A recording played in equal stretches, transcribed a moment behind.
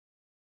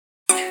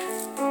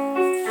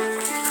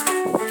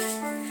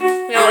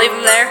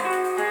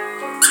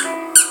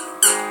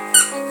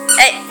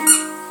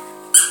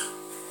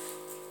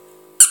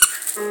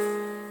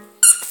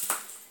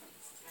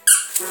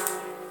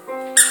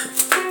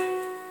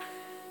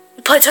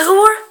You play tug of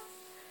war?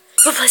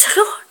 You play tug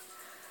of war?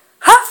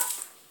 Huh?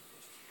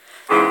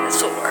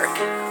 This will work.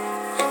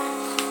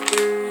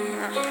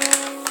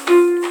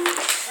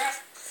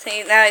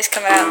 See, now he's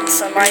coming out in the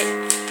sunlight.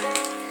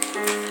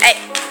 Hey!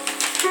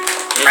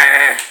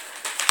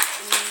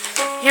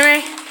 Hear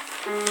me?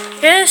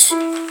 Yes?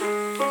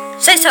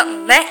 Say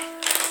something, Mac.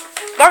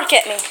 Bark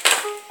at me.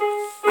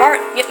 Bark,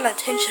 get my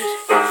attention.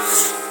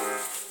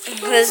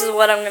 This is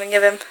what I'm gonna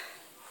give him.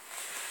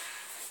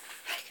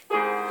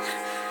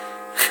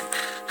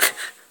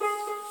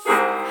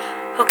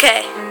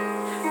 Okay.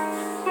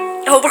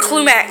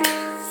 Overclume Mac.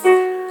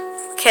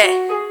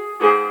 Okay.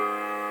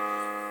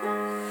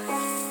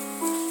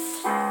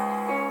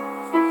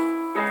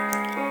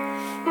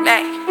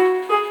 Mac.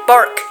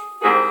 Bark.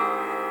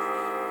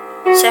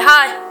 Say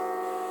hi.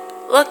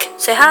 Look,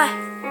 say hi.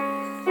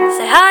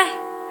 Say hi.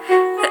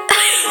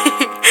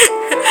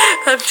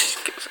 I'm just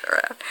goofing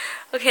around.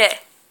 Okay.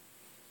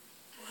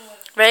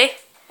 Ready?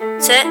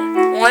 Set.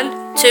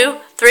 1, 2,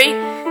 3.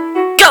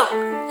 Go!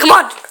 Come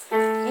on!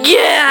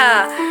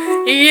 Yeah!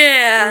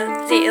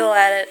 Yeah! See, he'll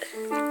at it.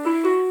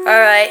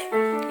 Alright.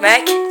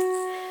 Mac.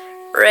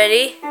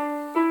 Ready?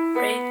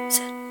 Ready?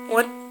 Set.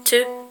 1,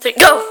 2, 3.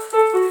 Go!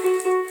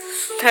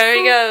 There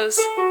he goes.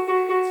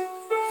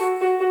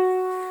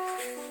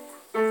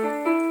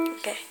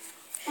 Okay.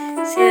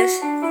 See this?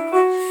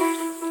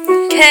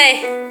 Okay.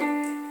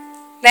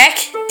 Mac,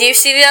 do you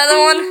see the other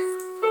one?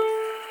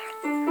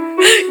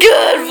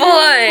 Good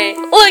boy!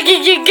 Look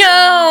at you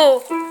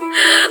go!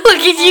 Look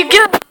at you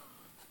go!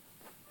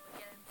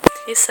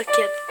 He's so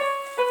cute.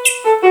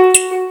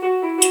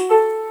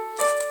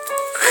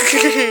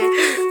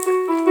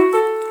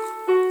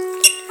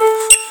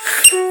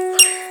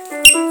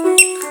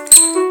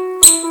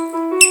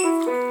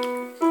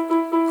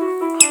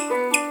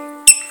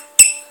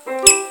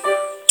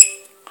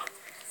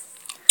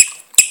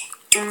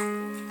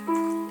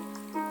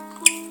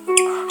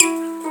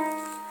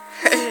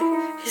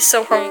 He's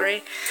so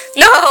hungry.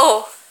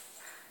 No!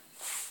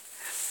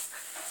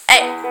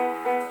 Hey!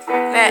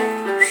 Matt.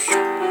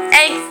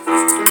 Hey!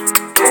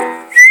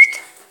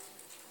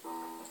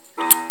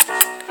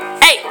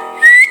 Hey!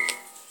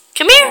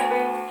 Come here!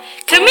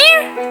 Come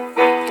here!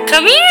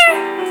 Come here!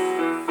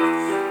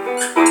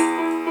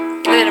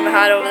 Look at him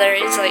hide over there.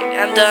 He's like,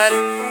 I'm done.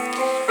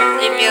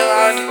 Leave me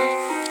alone.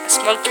 I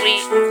smoke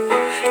weed.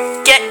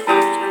 Get!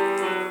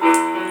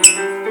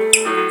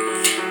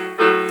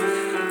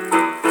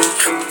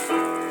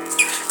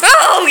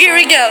 Oh, here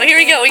we go, here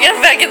we go. We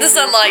got back in the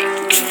sunlight.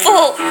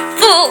 Full.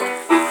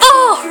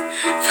 Oh,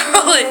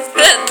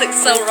 that looks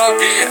so wrong.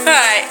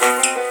 Alright.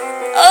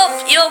 Oh,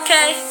 you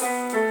okay?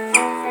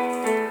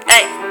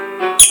 Hey.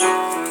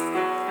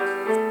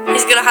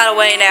 He's gonna hide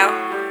away now.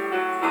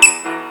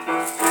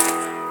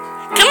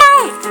 Come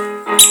on!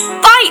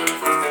 Fight!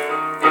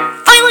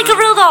 Fight like a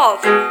real dog.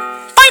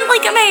 Fight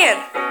like a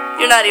man.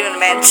 You're not even a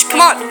man. Just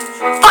come on.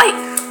 Fight!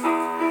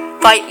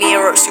 Fight me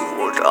or else you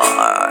will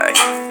die.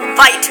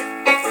 Fight!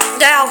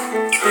 Now!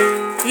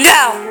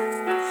 Now!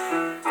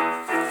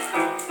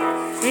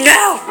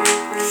 Now!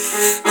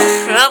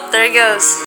 Oh, there he goes.